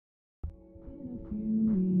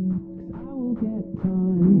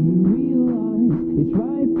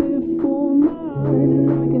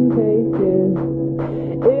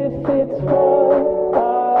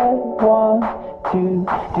In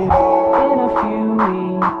a few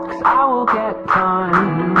weeks I will get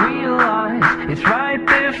time to realize it's right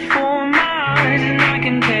before my eyes, and I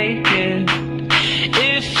can take it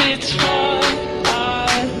if it's what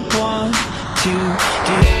I want to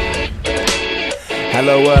do.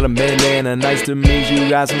 Hello, what I'm in, nice to meet you.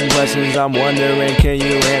 Got some questions I'm wondering, can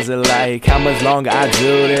you answer? Like, how much longer I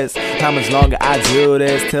do this? How much longer I do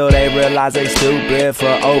this? Till they realize they stupid for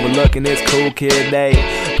overlooking this cool kid. They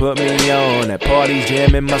put me on at parties,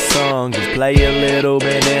 jamming my song. Just play a little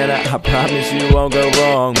bit and I promise you won't go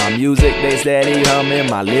wrong. My music, they steady humming.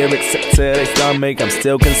 My lyrics sick to their stomach. I'm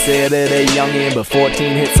still considered a youngin', but 14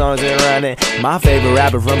 hit songs and running. My favorite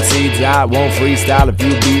rapper from C-Dot won't freestyle if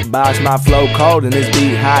you beatbox. My flow cold and this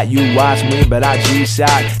beat hot. You watch me, but I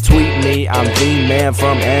G-Shock. Tweet me, I'm D-Man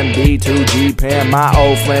from MB to G-Pan. My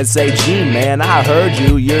old friends say, G-Man, I heard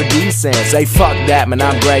you, you're decent. Say fuck that, man,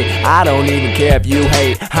 I'm great. I don't even care if you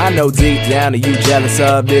hate. I know deep down that you jealous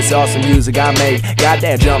of this awesome music I make. Got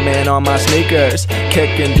that Jumpman on my sneakers,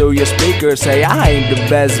 kicking through your speakers. Say I ain't the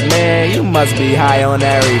best man, you must be high on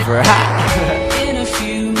that reefer. Ha!